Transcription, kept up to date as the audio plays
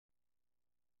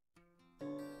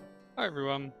Hi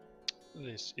everyone,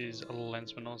 this is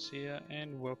Lensman Oz here,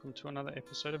 and welcome to another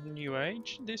episode of New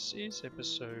Age. This is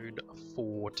episode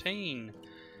 14.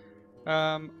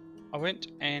 I went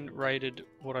and raided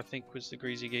what I think was the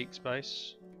Greasy Geeks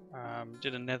base.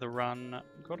 Did a nether run,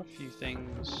 got a few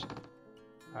things.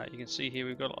 You can see here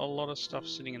we've got a lot of stuff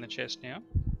sitting in the chest now.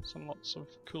 Lots of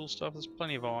cool stuff. There's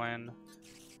plenty of iron,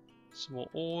 some more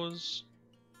ores,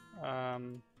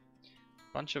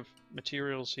 bunch of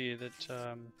materials here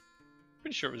that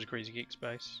pretty sure it was a Greasy Geeks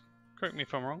base. Correct me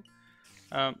if I'm wrong.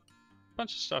 Bunch of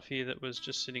stuff here that was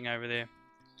just sitting over there.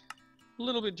 A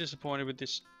little bit disappointed with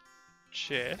this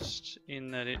chest in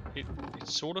that it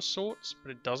sort of sorts, but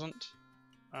it doesn't.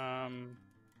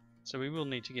 So we will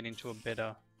need to get into a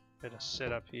better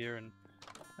setup here, and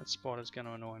that spider's going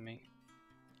to annoy me.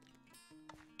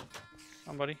 Come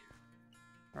on, buddy.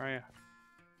 Where are you?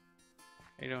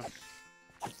 How you doing?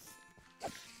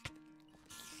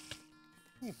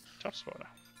 Ooh, tough spider.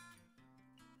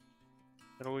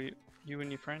 Is that all you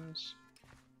and your friends?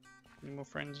 Any more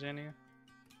friends down here?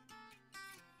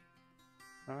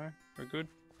 No? We're good?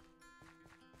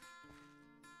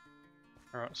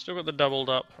 Alright, still got the doubled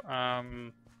up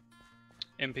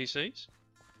NPCs.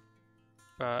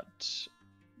 But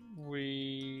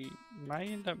we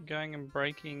may end up going and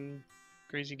breaking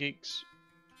Greasy Geeks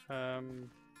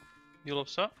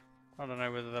Yulof's up. I don't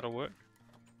know whether that'll work.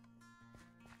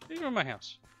 You're in my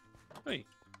house. Hey,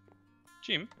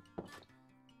 Jim,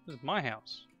 this is my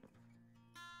house.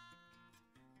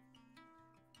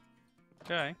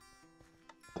 Okay,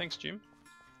 thanks, Jim.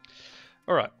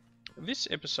 Alright, this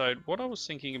episode, what I was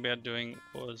thinking about doing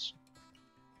was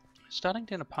starting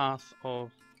down a path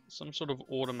of some sort of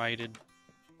automated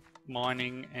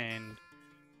mining and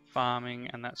farming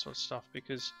and that sort of stuff,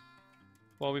 because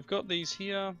while we've got these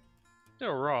here,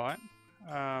 they're alright,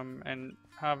 and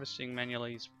harvesting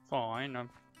manually is fine. I'm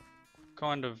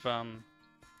kind of, I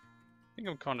think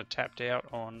I'm kind of tapped out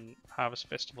on Harvest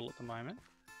Festival at the moment.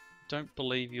 Don't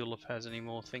believe Yulif has any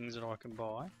more things that I can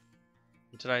buy.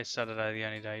 And today's Saturday, the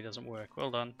only day he doesn't work.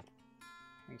 Well done.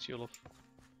 Thanks, Yulif.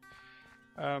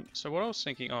 So what I was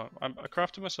thinking, I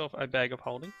crafted myself a bag of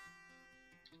holding.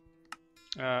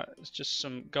 It's just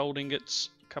some gold ingots,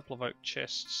 a couple of oak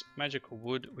chests, magical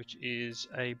wood, which is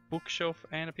a bookshelf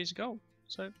and a piece of gold.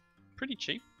 So pretty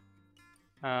cheap.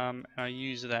 I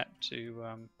use that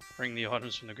to bring the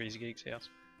items from the Greasy Geeks house.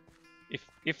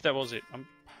 If that was it. It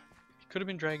could have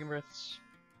been Dragon Breaths.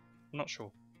 I'm not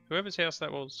sure. Whoever's house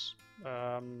that was,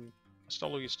 I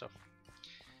stole all your stuff.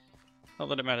 Not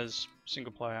that it matters,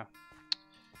 single player.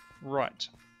 Right.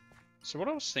 So what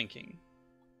I was thinking,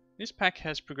 this pack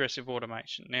has progressive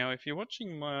automation. Now if you're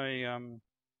watching my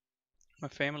my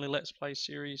family Let's Play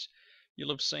series,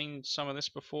 you'll have seen some of this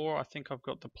before. I think I've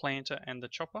got the planter and the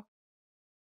chopper.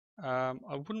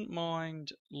 I wouldn't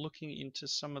mind looking into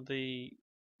some of the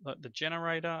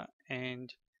generator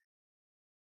and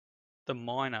the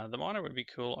miner. The miner would be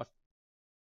cool.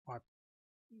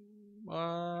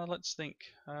 Let's think.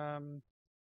 No,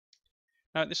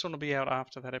 this one will be out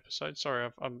after that episode. Sorry,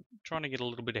 I'm trying to get a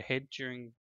little bit ahead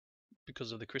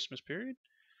because of the Christmas period.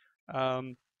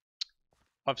 I've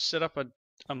set up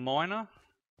a miner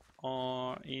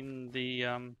in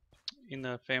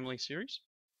the family series.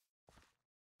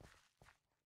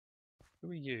 Who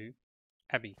are you?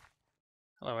 Abby.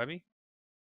 Hello, Abby.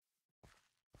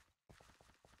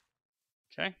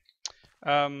 Okay.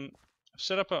 I've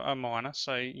set up a miner,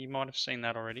 so you might have seen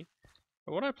that already.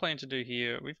 But what I plan to do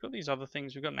here, we've got these other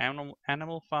things. We've got an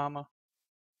animal farmer,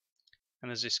 and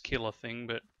there's this killer thing,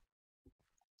 but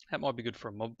that might be good for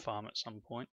a mob farm at some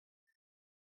point.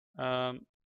 But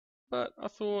I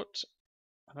thought,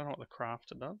 I don't know what the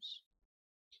crafter does.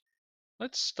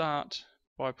 Let's start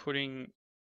by putting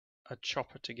a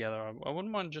chopper together. I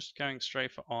wouldn't mind just going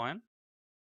straight for iron.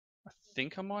 I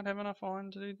think I might have enough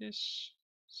iron to do this.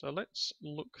 So let's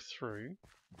look through,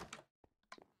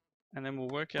 and then we'll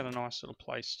work out a nice little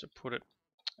place to put it.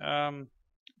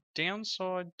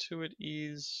 Downside to it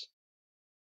is,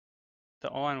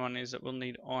 the iron one is that we'll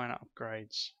need iron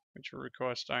upgrades, which will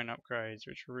require stone upgrades,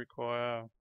 which will require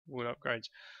wood upgrades.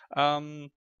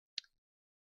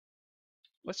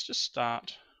 Let's just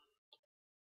start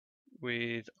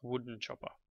with a wooden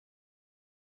chopper.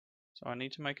 So I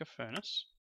need to make a furnace.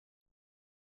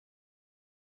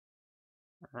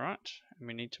 Alright, and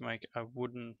we need to make a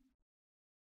wooden...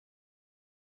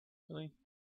 Really?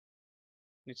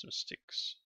 Need some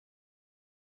sticks.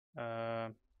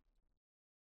 The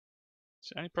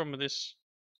only problem with this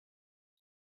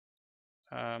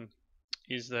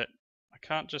is that I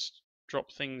can't just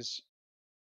drop things,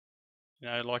 you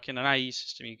know, like in an AE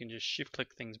system you can just shift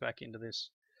click things back into this.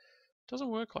 Doesn't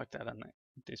work like that on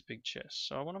this big chest.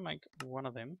 So I want to make one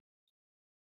of them.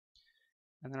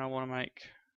 And then I want to make...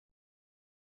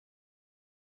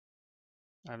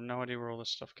 I have no idea where all this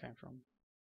stuff came from.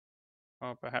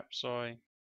 Oh, perhaps I...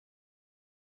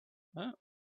 Oh,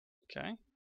 okay.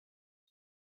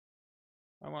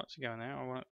 I want it to go in there. I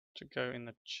want it to go in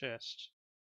the chest.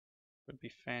 Would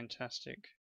be fantastic.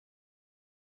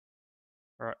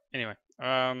 Alright, anyway.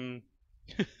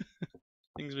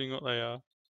 Things being what they are.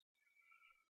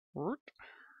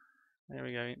 There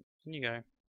we go. In you go.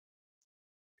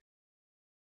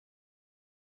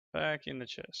 Back in the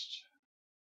chest.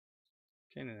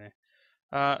 Get in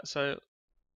there. So,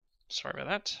 sorry about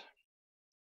that.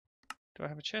 Do I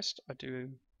have a chest? I do.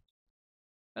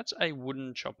 That's a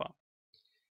wooden chopper.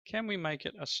 Can we make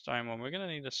it a stone one? We're going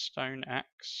to need a stone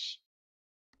axe.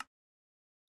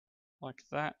 Like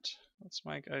that. Let's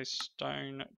make a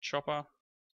stone chopper.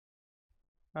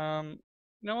 You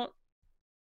know what?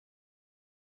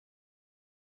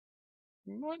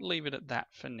 We might leave it at that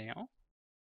for now.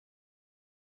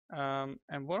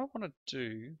 And what I want to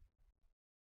do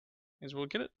is we'll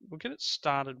get it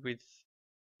started with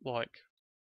like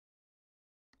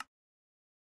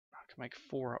I can make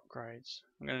 4 upgrades.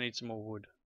 I'm going to need some more wood.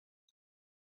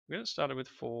 We'll get it started with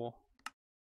 4.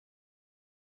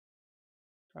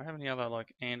 Do I have any other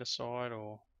like andesite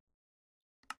or?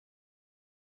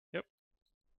 Yep.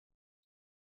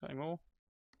 Got any more?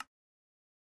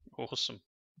 Awesome.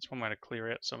 That's one way to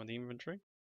clear out some of the inventory.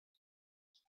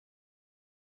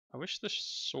 I wish the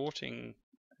sorting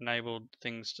enabled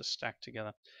things to stack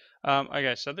together.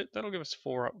 Okay, so that'll give us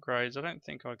 4 upgrades. I don't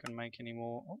think I can make any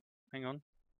more. Oh, hang on.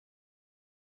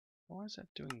 Why is that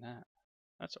doing that?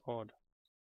 That's odd.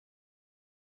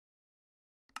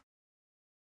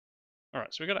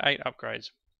 Alright, so we've got 8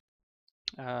 upgrades.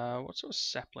 What sort of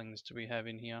saplings do we have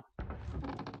in here?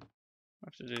 I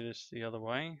have to do this the other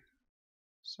way.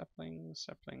 Saplings,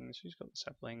 saplings. Who's got the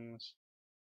saplings?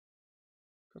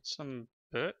 Got some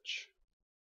birch.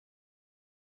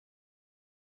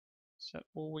 Is that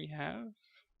all we have?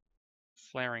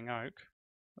 Flowering oak.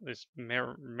 This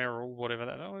merrill, whatever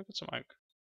that. Oh, we've got some oak.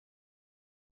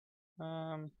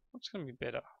 What's going to be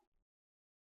better?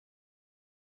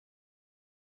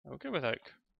 We'll go with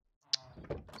oak.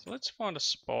 So let's find a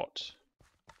spot.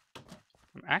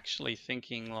 I'm actually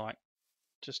thinking like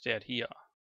just out here.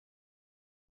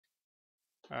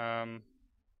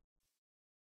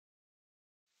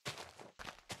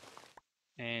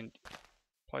 And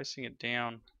placing it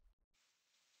down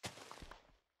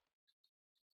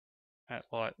at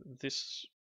like this.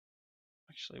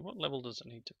 Actually, what level does it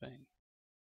need to be?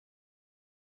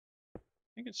 I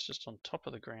think it's just on top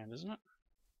of the ground, isn't it?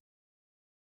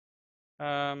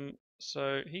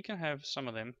 So he can have some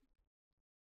of them.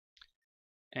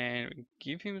 And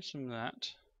give him some of that.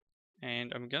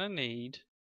 And I'm going to need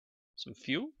some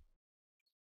fuel.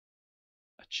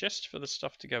 A chest for the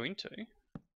stuff to go into.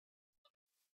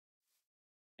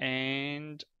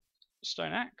 And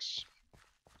stone axe.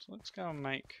 So let's go and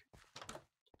make...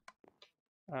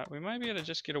 we may be able to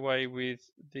just get away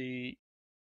with the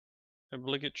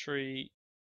obligatory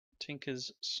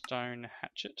Tinker's stone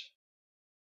hatchet.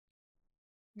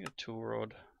 Get a tool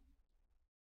rod.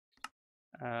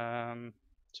 So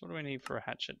what do we need for a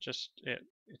hatchet? Just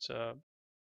it's a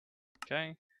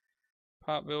okay.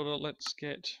 Part builder. Let's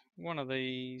get one of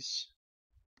these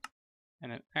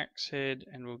and an axe head,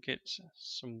 and we'll get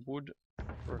some wood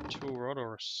for a tool rod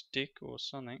or a stick or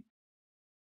something.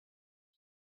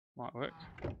 Might work.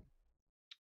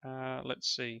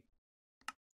 Let's see.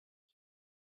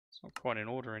 It's not quite in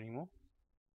order anymore.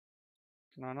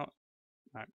 Can I not?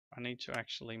 No, I need to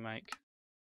actually make...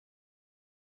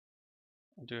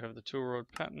 I do have the tool rod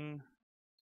pattern.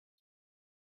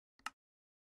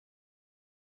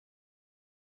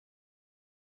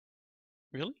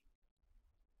 Really?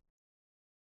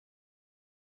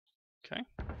 Okay.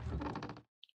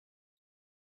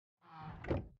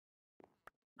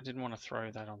 I didn't want to throw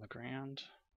that on the ground.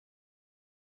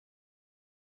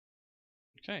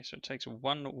 Okay, so it takes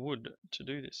 1 wood to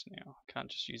do this now. I can't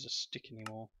just use a stick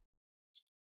anymore.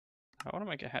 I want to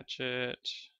make a hatchet,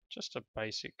 just a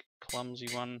basic clumsy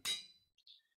one.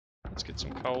 Let's get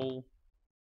some coal.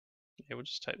 Yeah, we'll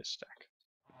just take this stack.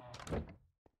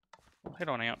 We'll head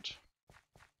on out.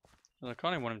 I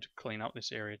kind of want him to clean up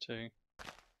this area too.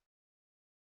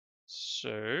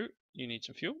 So, you need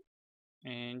some fuel,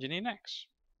 and you need an axe.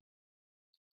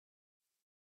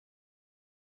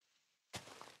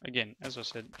 Again, as I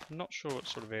said, I'm not sure what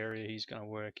sort of area he's going to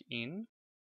work in.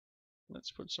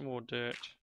 Let's put some more dirt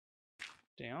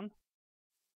down.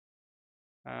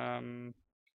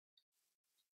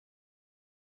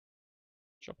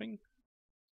 Chopping.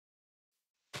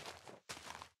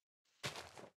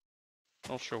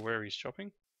 Not sure where he's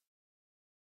chopping.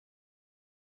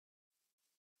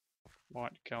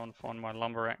 Might go and find my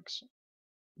lumber axe.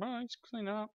 Well, he's cleaning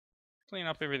up. Clean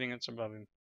up everything that's above him.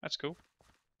 That's cool.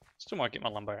 Still might get my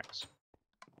lumber axe.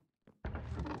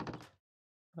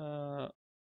 I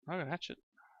got a hatchet.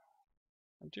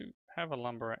 I do have a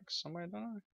lumber axe somewhere, don't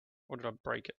I? Or did I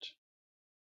break it?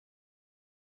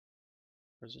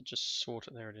 Or is it just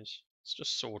sorted? There it is. It's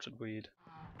just sorted weird.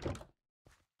 Get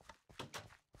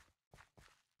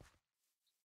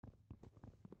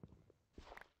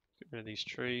rid of these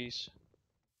trees.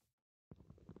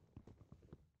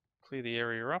 Clear the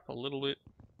area up a little bit.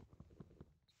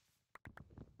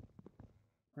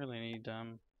 Really need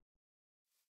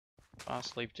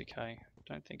fast leaf decay.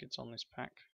 Don't think it's on this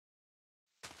pack.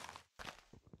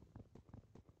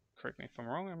 Correct me if I'm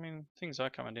wrong. I mean, things are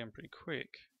coming down pretty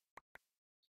quick.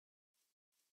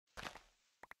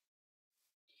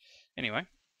 Anyway,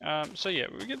 so yeah,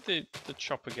 we get the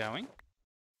chopper going.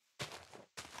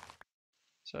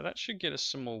 So that should get us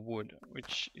some more wood,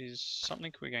 which is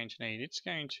something we're going to need. It's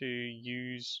going to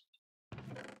use...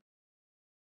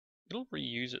 It'll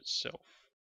reuse itself.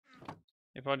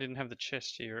 If I didn't have the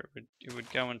chest here, it would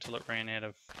go until it ran out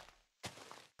of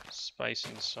space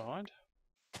inside.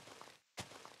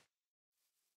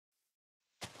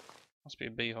 Must be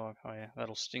a beehive. Oh yeah,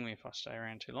 that'll sting me if I stay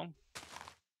around too long.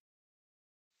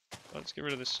 Let's get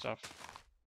rid of this stuff.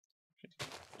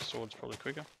 Sword's probably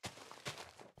quicker.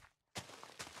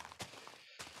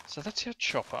 So that's our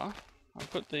chopper. I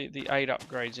put the 8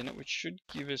 upgrades in it, which should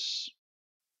give us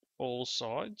all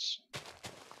sides.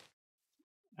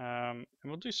 And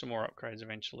we'll do some more upgrades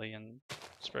eventually and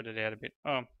spread it out a bit.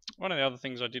 Oh, one of the other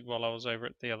things I did while I was over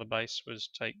at the other base was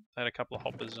they had a couple of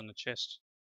hoppers and a chest.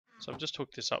 So I've just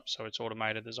hooked this up so it's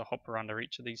automated. There's a hopper under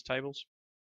each of these tables.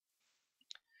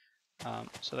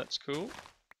 So that's cool.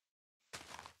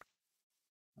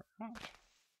 Right.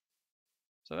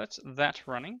 So that's that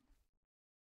running.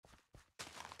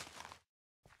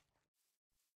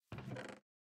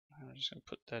 I'm just going to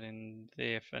put that in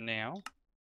there for now.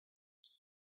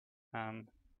 Yeah,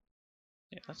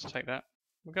 let's take that.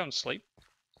 We'll go and sleep.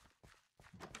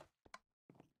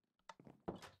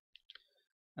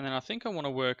 And then I think I want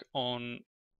to work on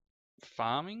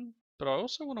farming, but I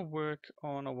also want to work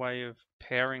on a way of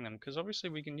powering them, because obviously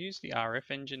we can use the RF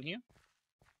engine here,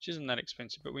 which isn't that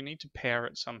expensive, but we need to power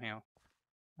it somehow.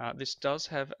 This does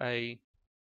have a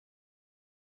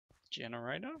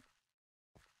generator.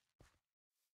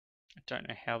 I don't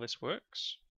know how this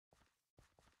works.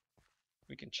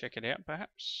 We can check it out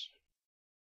perhaps.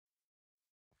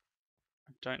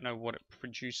 I don't know what it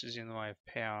produces in the way of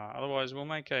power. Otherwise we'll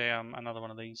make a another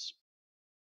one of these.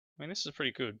 I mean, this is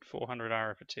pretty good, 400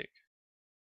 RF a tick.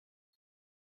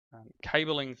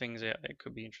 Cabling things out there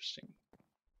could be interesting.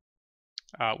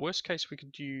 Worst case, we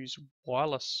could use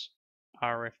wireless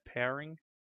RF powering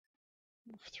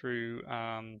through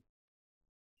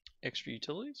extra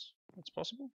utilities. That's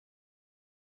possible.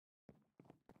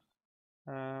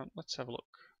 Let's have a look.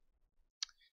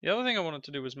 The other thing I wanted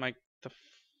to do was make the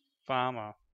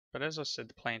farmer, but as I said,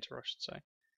 the planter, I should say.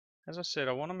 As I said,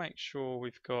 I want to make sure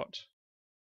we've got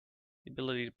the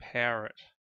ability to power it.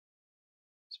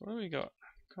 So what do we got?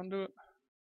 Conduit.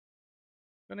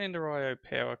 Got Ender IO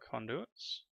power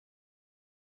conduits,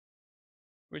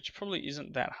 which probably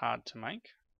isn't that hard to make.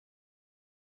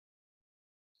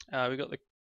 We got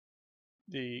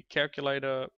the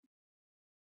calculator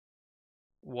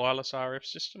wireless RF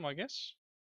system, I guess.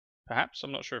 Perhaps,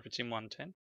 I'm not sure if it's in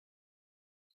 110.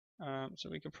 So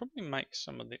we could probably make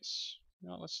some of this. You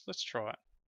know, let's try it.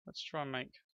 Let's try and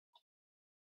make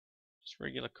just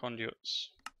regular conduits.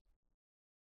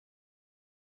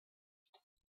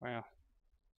 Wow,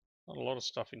 not a lot of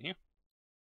stuff in here.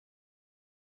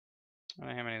 I don't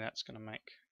know how many that's going to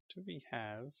make. Do we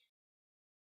have?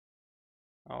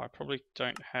 Oh, I probably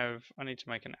don't have. I need to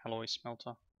make an alloy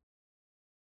smelter.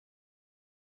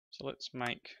 So let's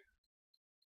make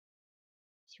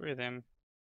 3 of them.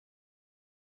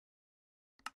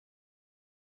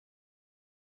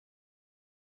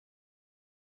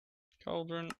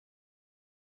 Cauldron.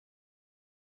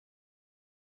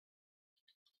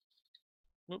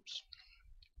 Whoops.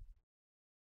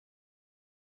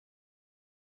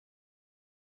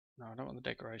 No, I don't want the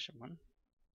decoration one.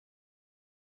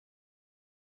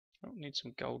 I don't need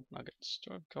some gold nuggets.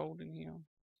 Do I have gold in here?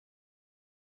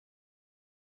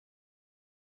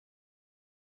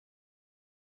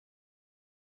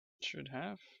 Should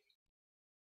have.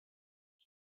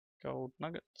 Gold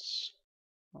nuggets.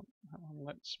 Oh,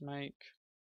 let's make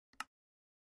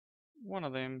 1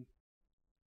 of them.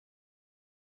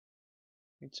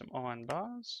 Need some iron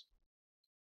bars.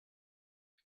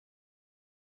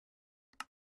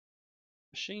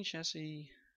 Machine chassis.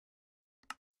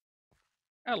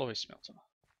 Alloy smelter.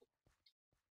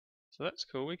 So that's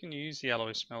cool. We can use the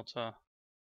alloy smelter.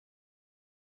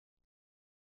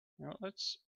 You know,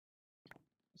 let's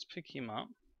pick him up.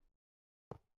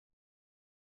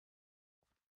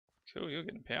 Cool, you're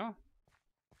getting power.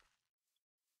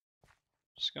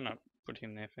 Just gonna put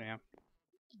him there for now.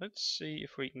 Let's see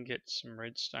if we can get some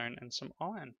redstone and some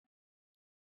iron.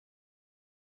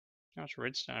 How much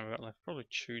redstone have we got left? Probably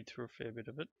chewed through a fair bit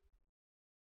of it.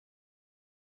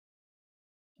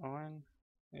 Iron,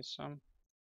 there's some.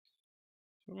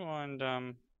 So we'll mind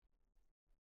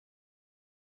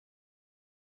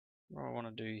what I want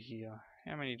to do here.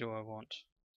 How many do I want?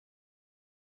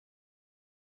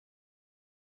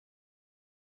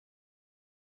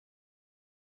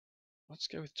 Let's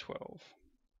go with 12.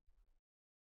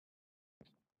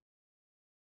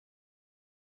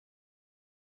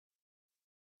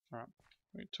 Alright,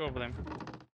 we got 12 of them.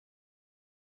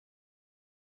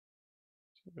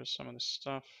 Give us some of this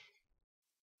stuff.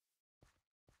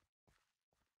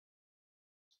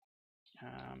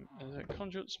 Is it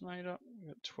conduits made up?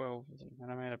 We've got 12 of them,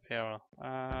 and I'm out of power.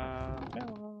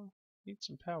 Power! Need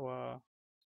some power.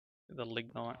 Get the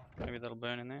lignite, maybe that'll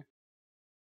burn in there.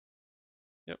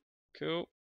 Yep, cool.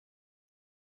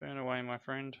 Burn away, my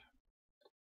friend.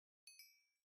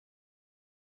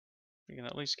 We can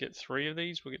at least get 3 of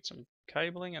these. We'll get some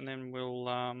cabling, and then we'll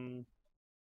what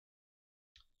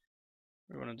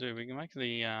we want to do. We can make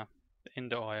the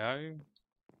end IO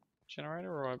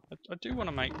generator, or I do want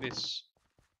to make this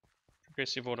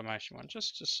progressive automation one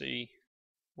just to see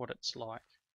what it's like.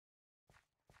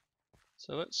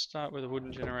 So let's start with a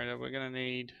wooden generator. We're going to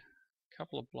need a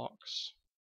couple of blocks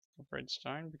of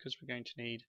redstone because we're going to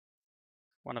need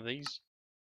one of these.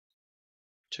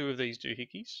 2 of these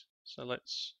doohickeys. So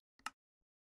let's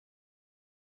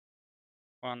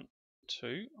 1,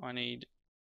 2. I need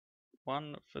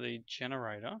 1 for the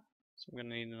generator. So I'm going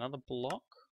to need another block.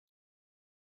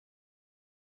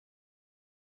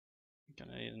 I'm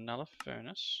going to need another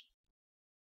furnace.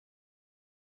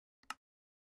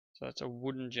 So that's a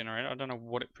wooden generator. I don't know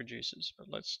what it produces, but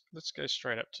let's go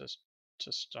straight up to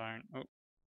stone. Oh,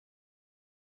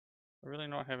 I really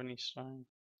not have any stone.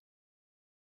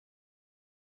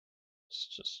 It's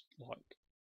just like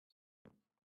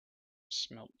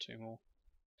smelt 2 more.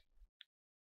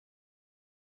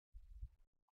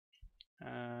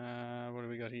 What do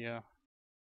we got here?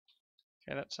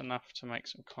 Okay, that's enough to make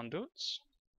some conduits.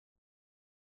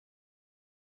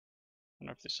 I don't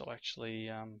know if this will actually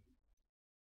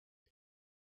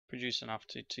produce enough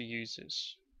to use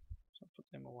this. So I'll put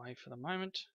them away for the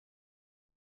moment.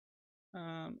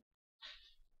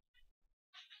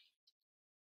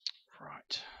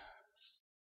 Right.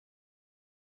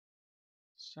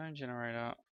 Stone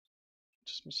generator.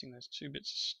 Just missing those 2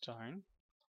 bits of stone.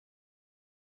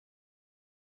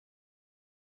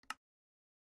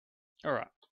 Alright,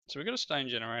 so we've got a stone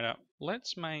generator.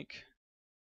 Let's make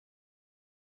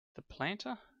the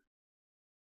planter.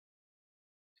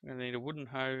 We're going to need a wooden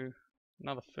hoe,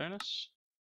 another furnace.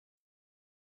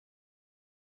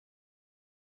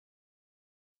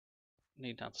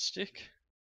 Need another stick.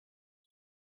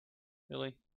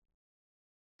 Really?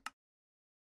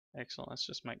 Excellent, let's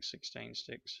just make 16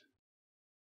 sticks.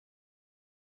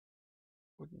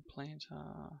 Wooden planter.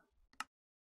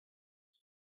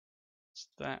 What's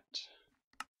that?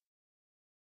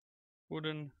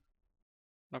 Wooden.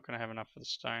 Not going to have enough for the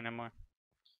stone, am I?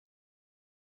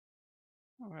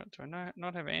 Alright, do I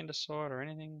not have andesite or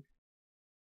anything?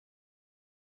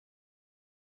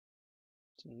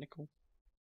 Some nickel.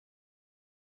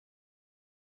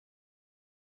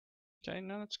 Okay,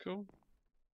 no, that's cool.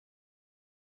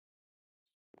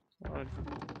 What do I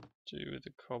do with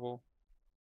the cobble?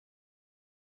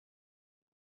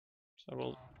 So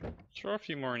we'll throw a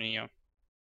few more in here.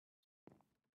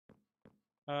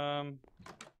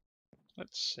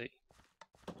 Let's see.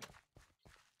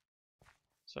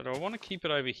 So do I want to keep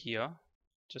it over here?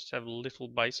 Just have little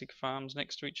basic farms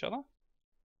next to each other?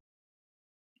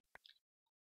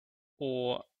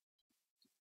 Or,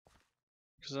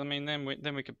 because I mean then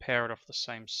we could power it off the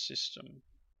same system.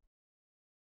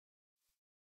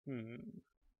 I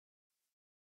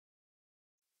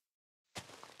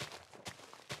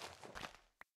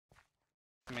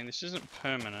mean this isn't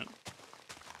permanent,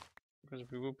 because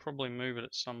we will probably move it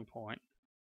at some point.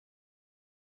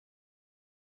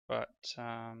 But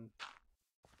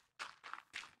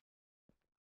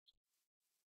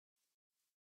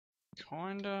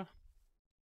kinda.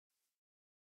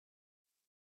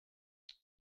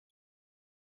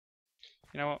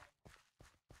 You know what?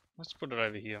 let's put it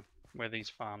over here where these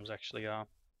farms actually are.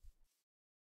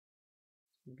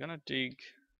 I'm gonna dig.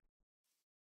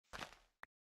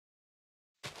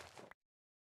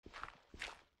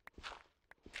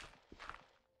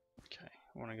 Okay,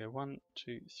 I want to go 1,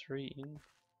 2, 3 in.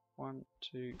 1,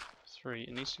 2, 3.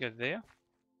 It needs to go there.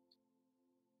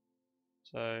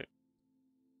 So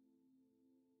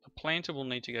the planter will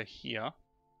need to go here.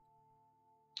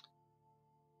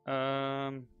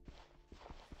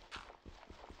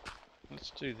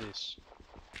 Let's do this.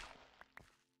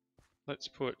 Let's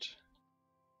put.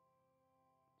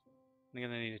 I'm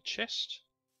going to need a chest.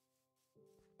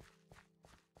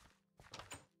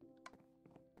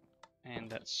 And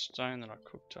that stone that I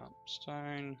cooked up.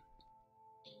 Stone.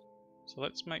 So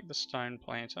let's make the stone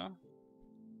planter.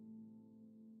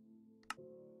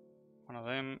 One of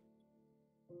them.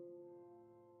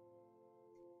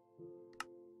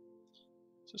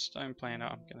 It's a stone planter.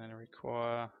 I'm going to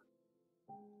require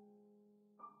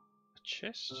a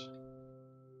chest.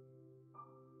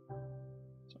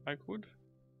 It's oak wood.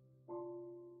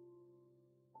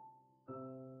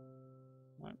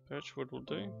 No, birch wood will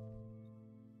do.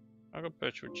 I've got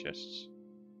birchwood chests,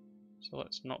 so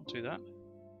let's not do that.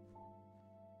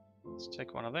 Let's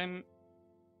take one of them.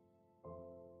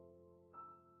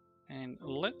 And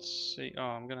let's see. Oh,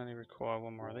 I'm going to require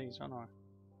one more of these, aren't I?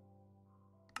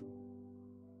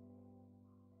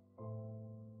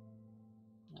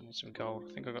 I need some gold.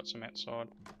 I think I got some outside.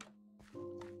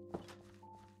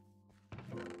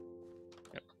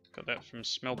 Yep, got that from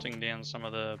smelting down some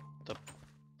of the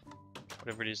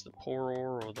whatever it is, the poor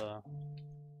ore or the, I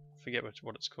forget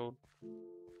what it's called.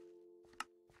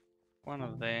 One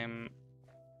of them.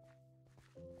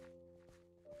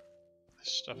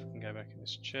 This stuff can go back in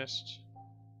this chest.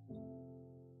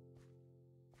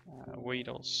 Wheat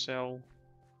I'll sell.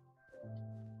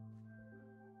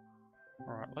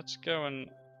 Alright, let's go and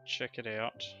check it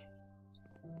out.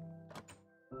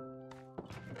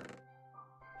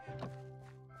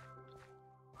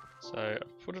 So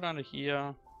I've put it under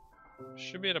here.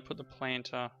 Should be able to put the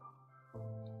planter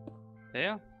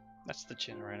there. That's the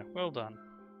generator. Well done.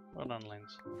 Well done,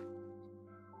 Lens.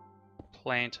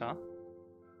 Planter.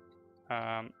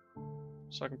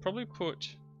 So I can probably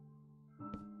put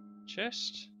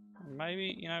chest.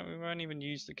 Maybe, you know, we won't even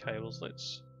use the cables.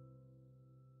 Let's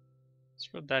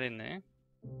put that in there.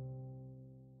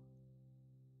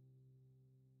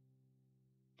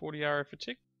 40 arrow for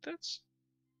tick. It's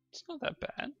not that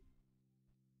bad.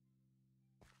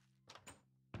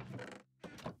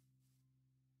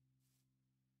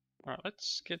 Alright,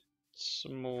 let's get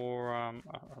some more,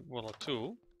 well, a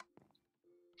tool.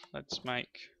 Let's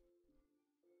make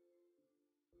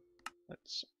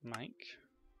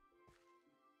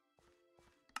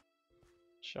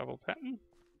shovel pattern.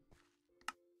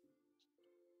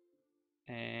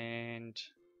 And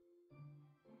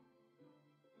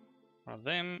one of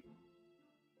them.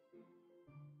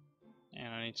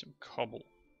 And I need some cobble.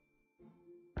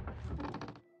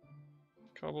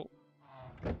 Cobble.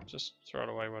 Just throw it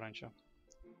away, why don't you?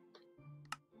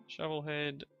 Shovel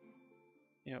head.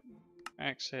 Yep.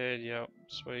 Axe head. Yep.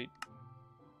 Sweet.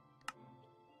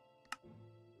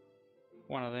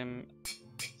 One of them.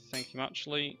 Thank you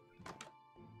muchly.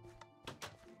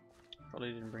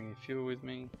 Probably didn't bring any fuel with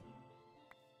me.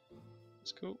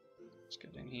 That's cool. Let's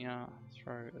get in here.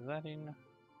 Throw that in.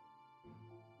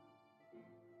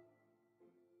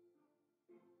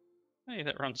 Hey,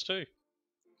 that runs too.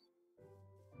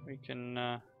 We can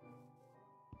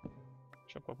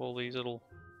chop up all these little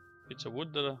bits of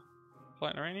wood that are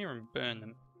floating around here and burn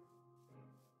them.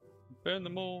 Burn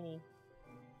them all.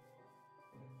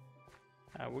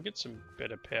 We'll get some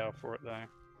better power for it though.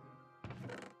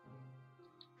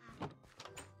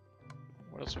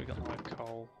 What else have we got like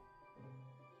coal?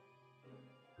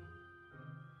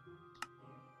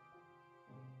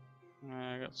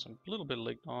 I got some little bit of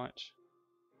lignite.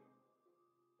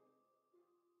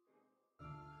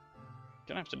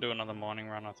 Gonna have to do another mining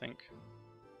run, I think.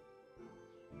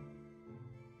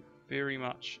 Very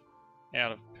much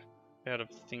out of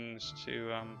things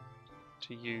to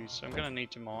use, so I'm gonna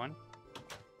need to mine.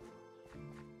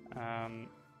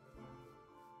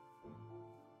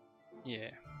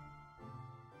 Yeah.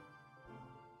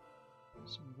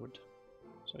 Some wood.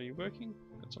 So are you working?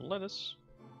 Got some lettuce.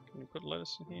 Can you put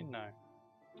lettuce in here? No.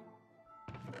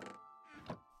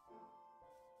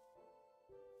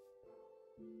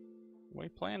 We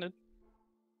planted.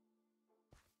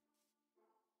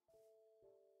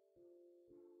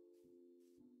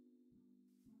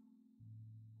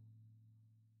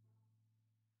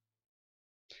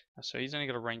 So he's only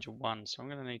got a range of 1, so I'm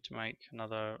going to need to make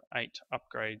another 8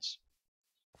 upgrades.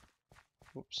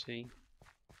 Whoopsie.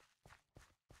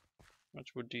 How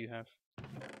much wood do you have?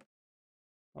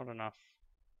 Not enough.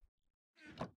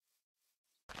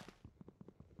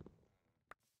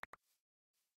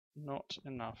 Not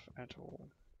enough at all.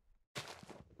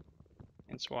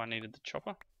 That's why I needed the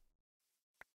chopper.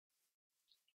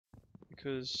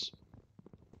 Because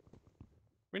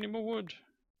we need more wood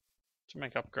to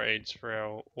make upgrades for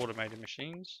our automated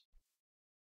machines.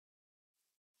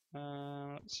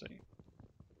 Let's see.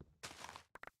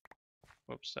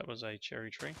 Whoops, that was a cherry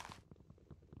tree.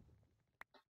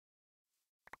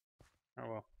 Oh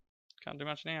well. Can't do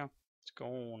much now. It's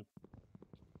gone.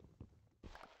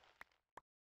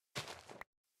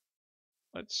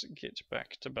 Let's get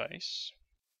back to base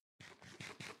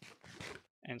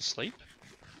and sleep.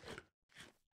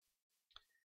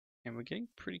 And we're getting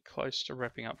pretty close to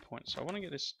wrapping up point. So I want to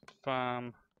get this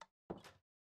farm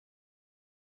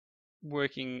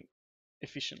working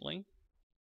efficiently.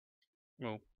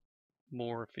 Well,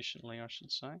 more efficiently, I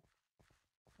should say.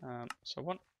 So I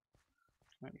want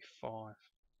maybe 5. What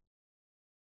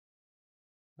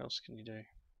else can you do?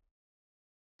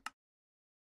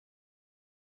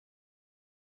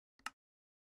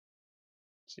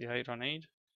 It's the 8 I need.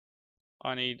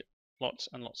 I need lots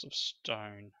and lots of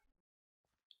stone.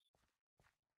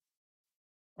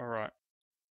 Alright.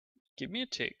 Give me a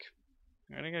tick.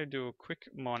 I'm going to go do a quick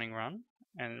mining run.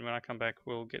 And when I come back,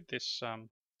 we'll get this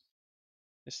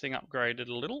this thing upgraded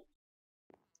a little.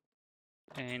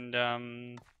 And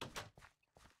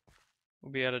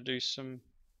we'll be able to do some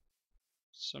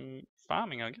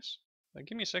farming, I guess. So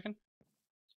give me a second.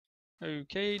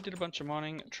 Okay, did a bunch of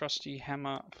mining. Trusty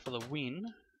hammer for the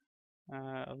win.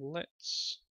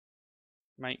 Let's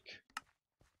make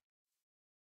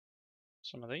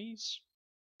some of these.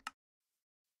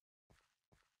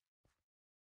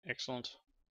 Excellent.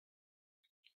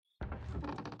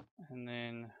 And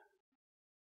then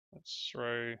let's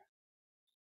throw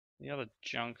the other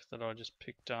junk that I just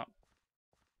picked up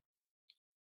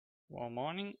while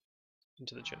mining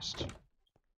into the chest.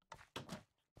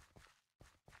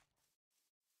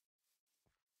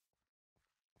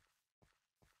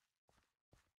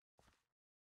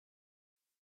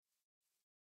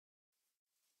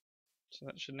 So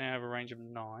that should now have a range of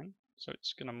 9. So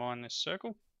it's going to mine this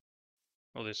circle,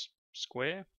 or this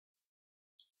square.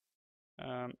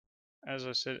 As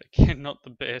I said, again, not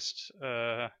the best.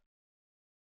 Probably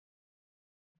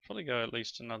go at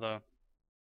least another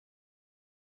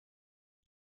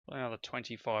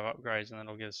 25 upgrades, and then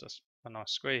it'll give us a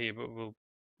nice square here, but we'll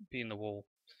be in the wall.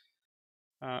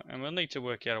 And we'll need to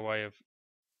work out a way of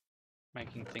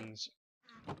making things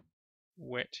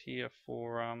wet here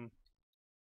for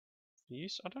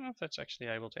use. I don't know if that's actually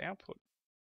able to output.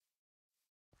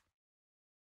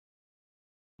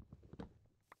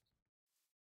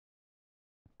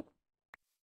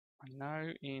 I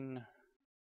know in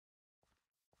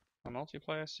a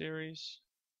multiplayer series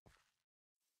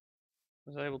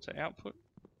was able to output.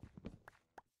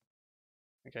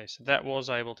 Okay, so that was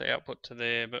able to output to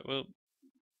there, but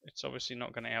it's obviously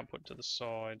not going to output to the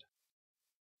side.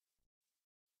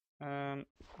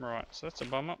 Right, so that's a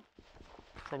bummer.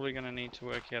 Probably going to need to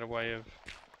work out a way of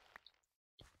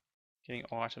getting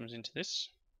items into this.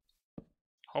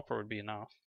 Hopper would be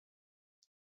enough.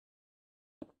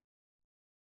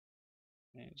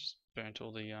 Yeah, it just burnt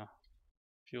all the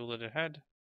fuel that it had.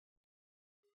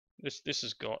 This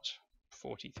has got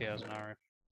 40,000 RF.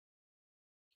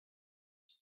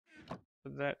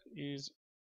 But that is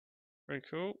very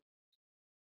cool.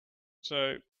 So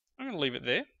I'm going to leave it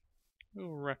there.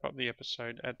 We'll wrap up the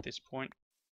episode at this point.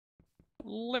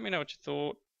 Let me know what you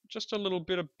thought. Just a little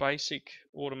bit of basic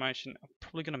automation. I'm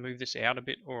probably going to move this out a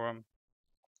bit, or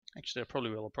actually I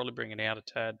probably will. I'll probably bring it out a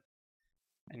tad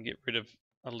and get rid of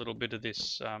a little bit of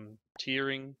this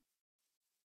tiering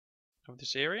of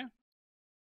this area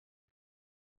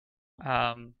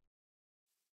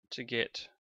to get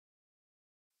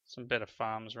some better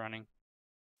farms running.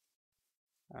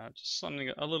 Just something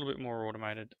a little bit more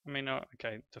automated. I mean,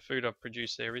 okay, the food I've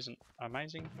produced there isn't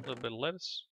amazing. A little bit of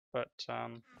lettuce, but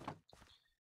you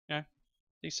know,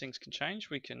 these things can change.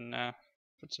 We can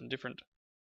put some different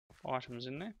items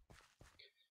in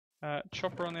there.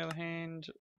 Chopper, on the other hand,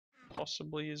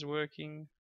 possibly is working,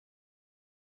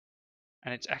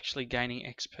 and it's actually gaining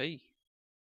XP.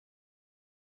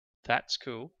 That's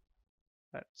cool.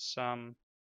 That's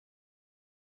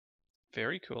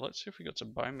very cool. Let's see if we got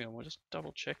some bone meal. We'll just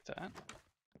double check that.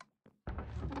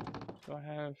 Do I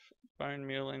have bone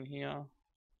meal in here?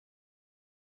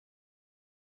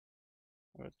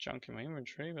 I've got junk in my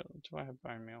inventory, but do I have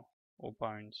bone meal or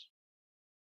bones?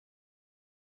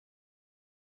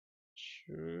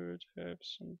 Should have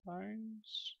some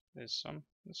bones. There's some.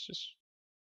 Let's just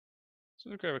So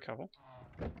we'll grab a couple.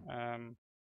 I'll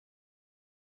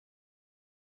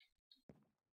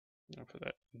put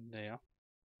that in there.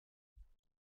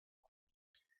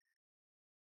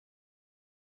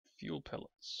 Fuel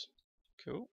pellets.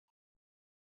 Cool.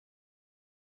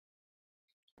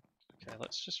 Okay,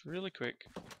 let's just really quick.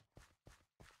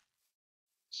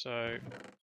 So,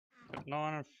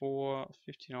 9 and 4,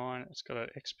 59. It's got an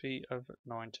XP of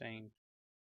 19.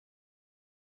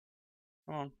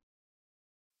 Come on.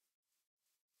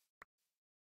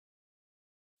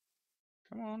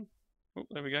 Come on. Oh,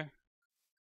 there we go.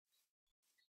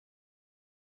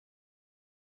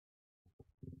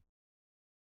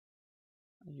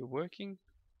 Are you working?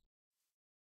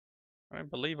 I don't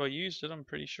believe I used it. I'm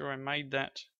pretty sure I made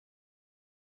that.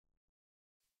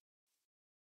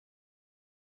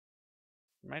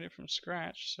 Made it from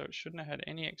scratch, so it shouldn't have had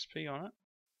any XP on it.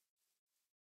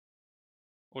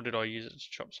 Or did I use it to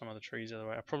chop some of the trees out of the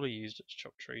way? I probably used it to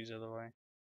chop trees out of the way.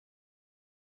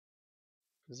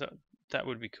 Because that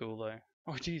would be cool though.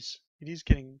 Oh, it is. It is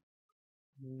getting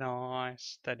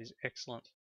nice. That is excellent.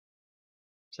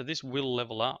 So this will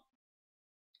level up.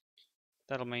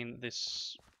 That'll mean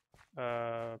this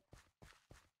Matic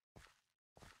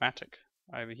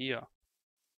over here.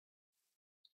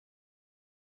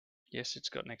 Yes, it's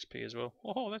got an XP as well.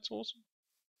 Oh, that's awesome.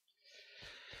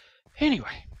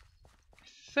 Anyway,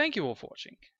 thank you all for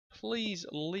watching. Please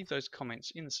leave those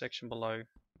comments in the section below.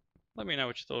 Let me know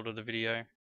what you thought of the video.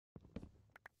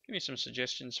 Give me some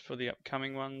suggestions for the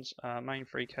upcoming ones. Main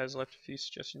Freak has left a few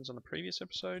suggestions on the previous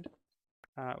episode,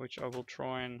 which I will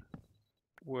try and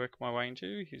work my way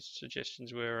into. His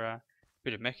suggestions were a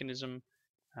bit of mechanism,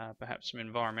 perhaps some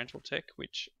environmental tech,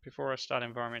 which before I start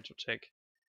environmental tech,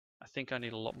 I think I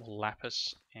need a lot more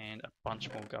lapis and a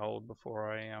bunch more gold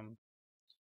before I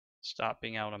start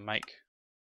being able to make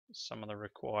some of the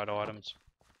required items.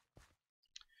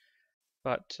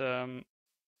 But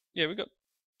yeah, we've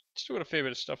still got a fair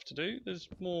bit of stuff to do. There's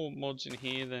more mods in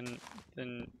here than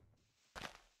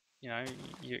you know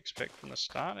you expect from the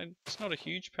start. And it's not a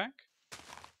huge pack,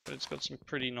 but it's got some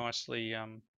pretty nicely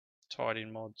tied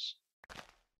in mods.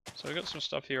 So we've got some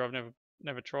stuff here I've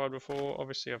never tried before.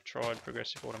 Obviously I've tried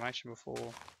progressive automation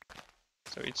before,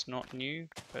 so it's not new,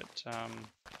 but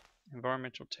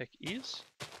environmental tech is.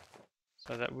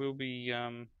 So that will be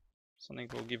something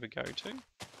we'll give a go to.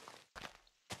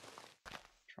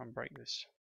 Try and break this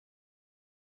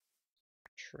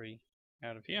tree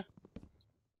out of here.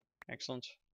 Excellent.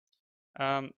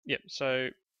 Yep, so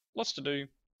lots to do.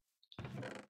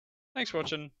 Thanks for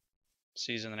watching.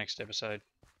 See you in the next episode.